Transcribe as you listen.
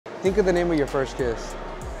think of the name of your first kiss.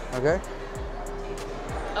 Okay?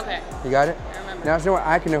 Okay. You got it? I remember. Now there's nowhere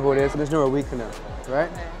I can know who it is, and there's nowhere we can know, right?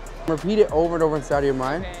 Okay. Repeat it over and over inside of your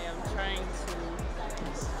mind. Okay, I'm trying to.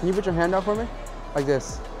 Can you put your hand out for me? Like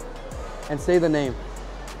this. And say the name.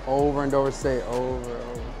 Over and over, say it over and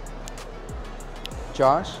over.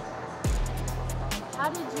 Josh? How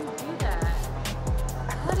did you do that?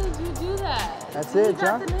 How did you do that? That's You it,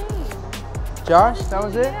 got Josh? the name. Josh, that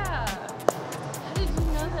was it? Yeah. How did you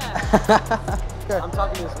know that? Okay. I'm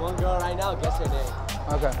talking to this one girl right now. Guess her name.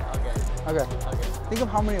 Okay. Okay. Okay. Okay. Think of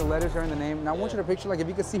how many letters are in the name. Now I want you to picture, like, if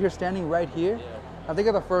you could see her standing right here. Now think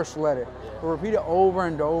of the first letter. But repeat it over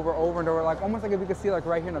and over, over and over, like almost like if you could see, like,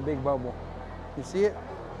 right here in a big bubble. You see it?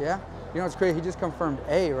 Yeah? You know what's crazy? He just confirmed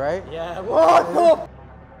A, right? Yeah. What the?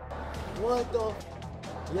 What the?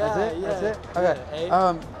 Yeah. That's it? Yeah. That's it? Okay.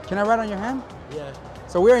 Yeah, Can I write on your hand? yeah.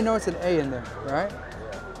 So we already know it's an A in there, right?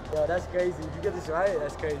 Yo, that's crazy. If you get this right,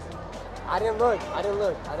 that's crazy. I didn't look. I didn't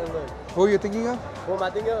look. I didn't look. Who are you thinking of? What am I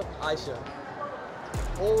thinking of? Aisha.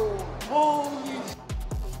 Oh, holy.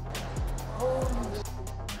 Holy.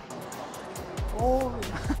 Holy.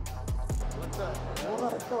 What the?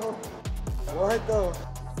 What the?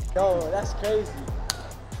 Yo, that's crazy.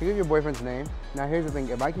 Think of your boyfriend's name. Now here's the thing,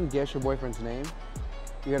 if I can guess your boyfriend's name,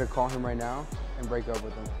 you gotta call him right now and break up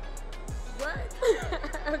with him.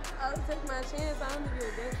 What? I'll take my chance. I don't think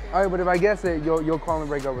you'll guess it. All right, but if I guess it, you'll call and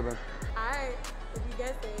break up with him. Alright, if you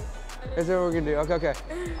guess it. That's what we're gonna do. Okay, okay.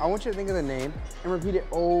 I want you to think of the name and repeat it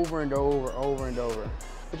over and over, over and over.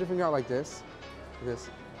 Put your finger out like this,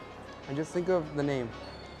 and just think of the name.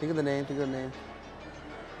 Think of the name, think of the name.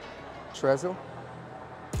 Trezzo?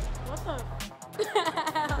 What the?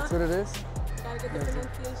 That's what it is? Gotta get the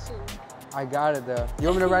pronunciation. I got it though. You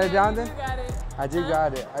want me to write it down then? You got it. I do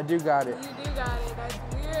got it. I do got it. You do got it. That's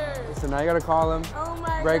weird. So now you gotta call him, Oh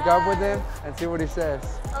my break god. up with him, and see what he says.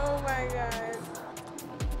 Oh my god.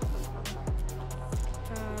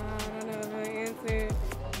 I don't know if I answered.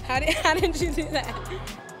 How did you do that?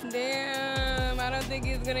 Damn, I don't think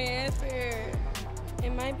he's gonna answer.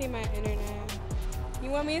 It might be my internet. You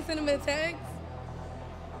want me to send him a text?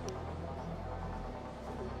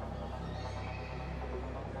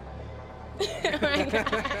 Oh my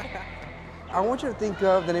god. I want you to think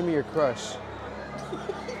of the name of your crush.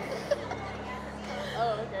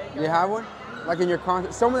 Oh, okay. You have one? Like in your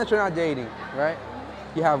contact, someone that you're not dating, right?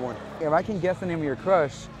 You have one. If I can guess the name of your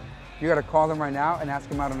crush, you gotta call him right now and ask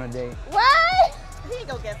him out on a date. What? He ain't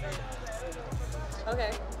gonna guess it.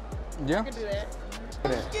 Okay, Yeah? I can do that.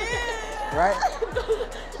 Right?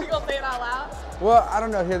 You gonna say it out loud? Well, I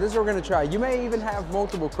don't know. Here, this is what we're gonna try. You may even have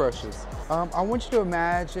multiple crushes. I want you to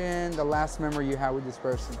imagine the last memory you had with this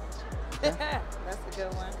person. That's a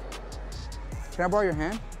good one. Can I borrow your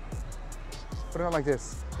hand? Put it out like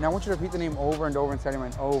this. Now I want you to repeat the name over and over inside your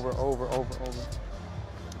mind. Over, over, over, over.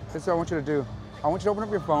 This is what I want you to do. I want you to open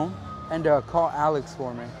up your phone and call Alex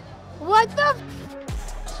for me. What the?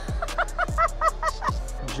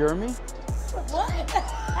 Jeremy? What?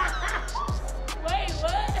 Wait,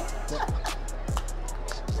 what?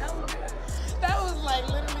 That was like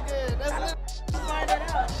literally good. That's literally find it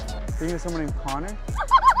out. Thinking of someone named Connor?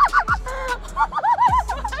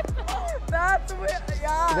 That's weird,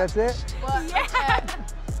 yeah. That's it? But, yeah.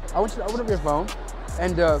 I want you to open up your phone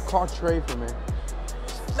and call Trey for me.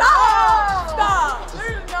 Stop! Stop!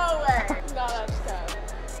 There's no way. No, that's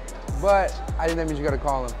tough. But I think that means you gotta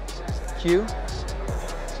call him. Q?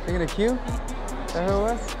 Thinking of Q? Is that who it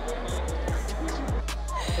was?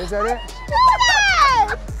 Is that it?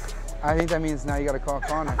 Yes! I think that means now you gotta call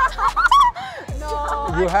Connor. No,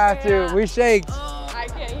 You I have to. can't. We shake. I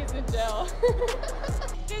can't. He's in jail.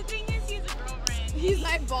 The thing is, he's a girlfriend. He's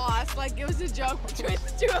my boss. Like, it was a joke between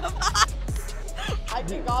the two of us. I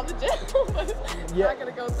can call the jail, but it's Yeah. not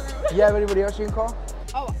gonna go through. You have anybody else you can call?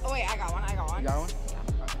 Oh, wait, I got one. You got one?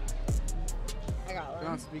 I got Put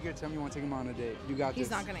one. on speaker. Tell me you want to take him on a date. You got He's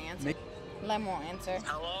this. not gonna answer. Make- Lem won't answer.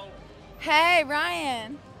 Hello? Hey,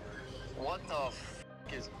 Ryan. What the f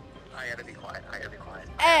is... I gotta be quiet. I gotta be quiet.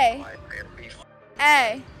 Hey. I gotta be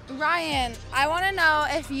Hey, Ryan, I want to know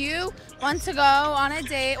if you want to go on a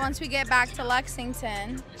date once we get back to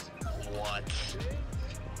Lexington. What?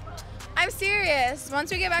 I'm serious.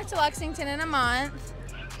 Once we get back to Lexington in a month.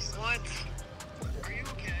 What? Are you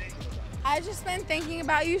okay? I've just been thinking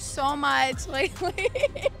about you so much lately.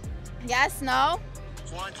 Yes, no?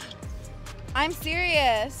 What? I'm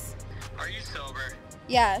serious. Are you sober?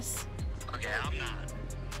 Yes. Okay, I'm not.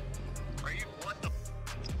 Are you... What the f?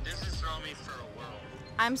 This is throwing me for a whirl.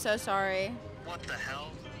 I'm so sorry. What the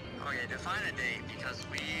hell? Okay, define a date because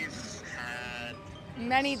we've had...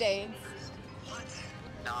 Many dates. What?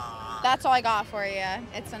 Nah. That's all I got for you.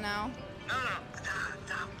 It's a no. No.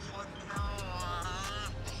 Fuck no.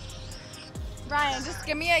 Ryan, just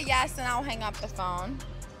give me a yes and I'll hang up the phone.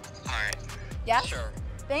 Alright. Yes? Sure.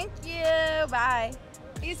 Thank you. Bye.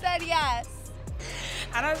 He said yes.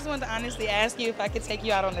 I just wanted to honestly ask you if I could take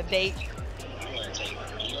you out on a date. You wanna take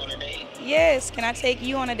you on a date? Yes, can I take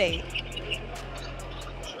you on a date?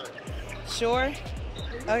 Sure?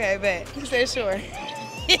 Okay, bet. He said sure.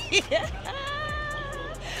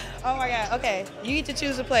 Oh my God, okay. You get to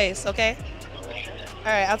choose a place, okay? All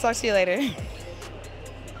right, I'll talk to you later.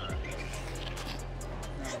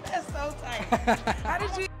 That's so tight. How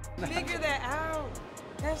did you figure that out?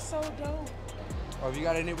 That's so dope. Or if you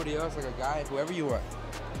got anybody else, like a guy, whoever you are.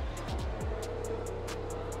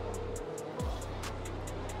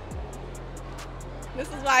 This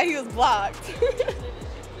is why he was blocked.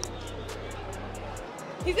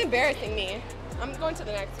 He's embarrassing me. I'm going to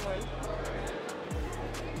the next one.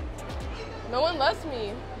 No one loves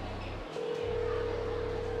me.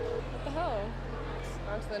 What the hell?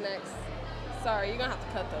 On to the next. Sorry, you're gonna have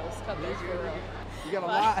to cut those. Cut those for real. You got a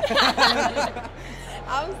lot.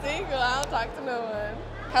 I'm single. I don't talk to no one.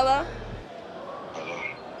 Hello?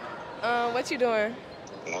 Hello. What you doing?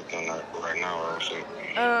 Nothing right now, actually.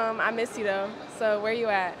 I miss you though. So where you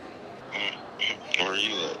at? Where are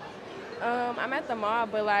you at? I'm at the mall,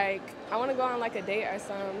 but like I want to go on like a date or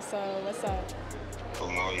something. So what's up?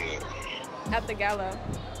 Who know you at? At the gala.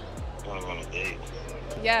 You wanna go on a date?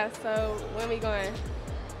 Yeah. So when we going?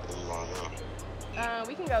 Who you wanna go?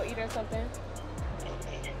 We can go eat or something.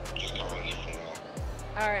 Okay. Just call me from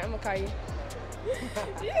now. All right, I'm gonna call you.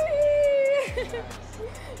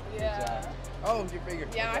 Yeah. Oh, your finger.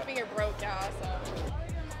 Yeah, my finger broke, y'all. So.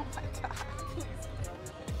 Oh my God.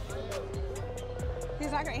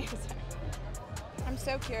 He's not gonna answer. I'm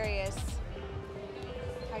so curious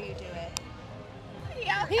how you do it.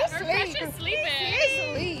 He's sleeping. He's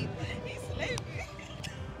asleep.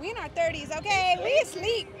 We in our 30s, okay? We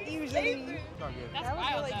asleep usually. It's all good. That was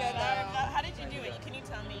really good though. How did you do it? Can you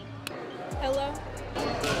tell me? Hello.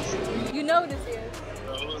 You know who this is.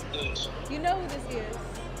 Who is this? You know who this is.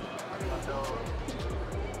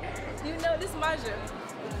 You know this is Maja.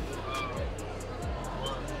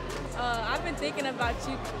 I've been thinking about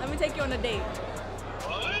you. Let me take you on a date.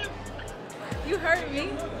 What? You heard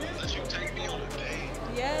me. Let you take me on a date?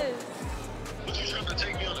 Yes. What you trying to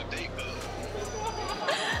take me on a date, bro?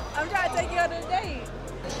 I'm trying to take you on a date.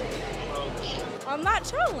 I'm not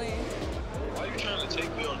trolling. Why you trying to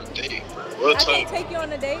take me on a date, bro? I What can't time? take you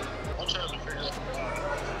on a date. I'm trying to figure out.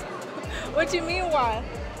 What you mean why?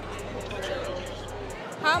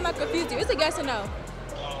 How am I confused you? It's a yes or no.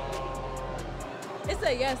 It's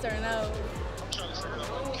a yes or no. I'm trying to figure out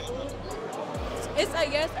what you came up with. It's a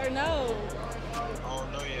yes or no. I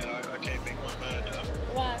don't know yet. I can't make my mind up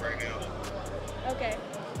Why? right now. Okay.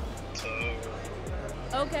 So,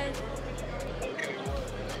 Okay. okay, what?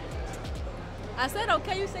 I said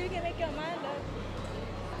okay. You said you can make your mind up.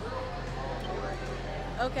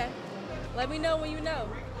 Okay. Let me know when you know.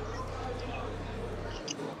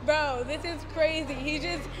 Bro, this is crazy.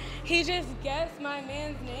 He just guessed my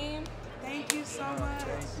man's name. Thank you so much.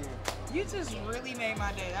 You just really made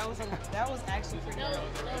my day. That was actually pretty good.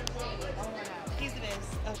 Oh my God. He's the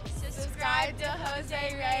best. Okay. Subscribe to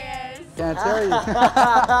Jose Reyes. Can't tell you.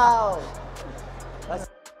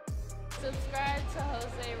 Subscribe to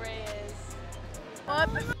Jose Reyes.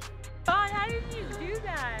 What the God, how did you do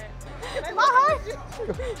that? My heart.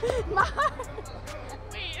 My heart.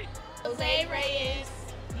 Jose Reyes.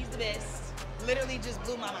 He's the best. Literally just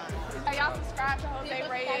blew my mind. Y'all subscribe to Jose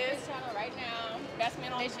Reyes. Channel right now. Best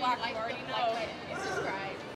man on the block, you already know. Subscribe.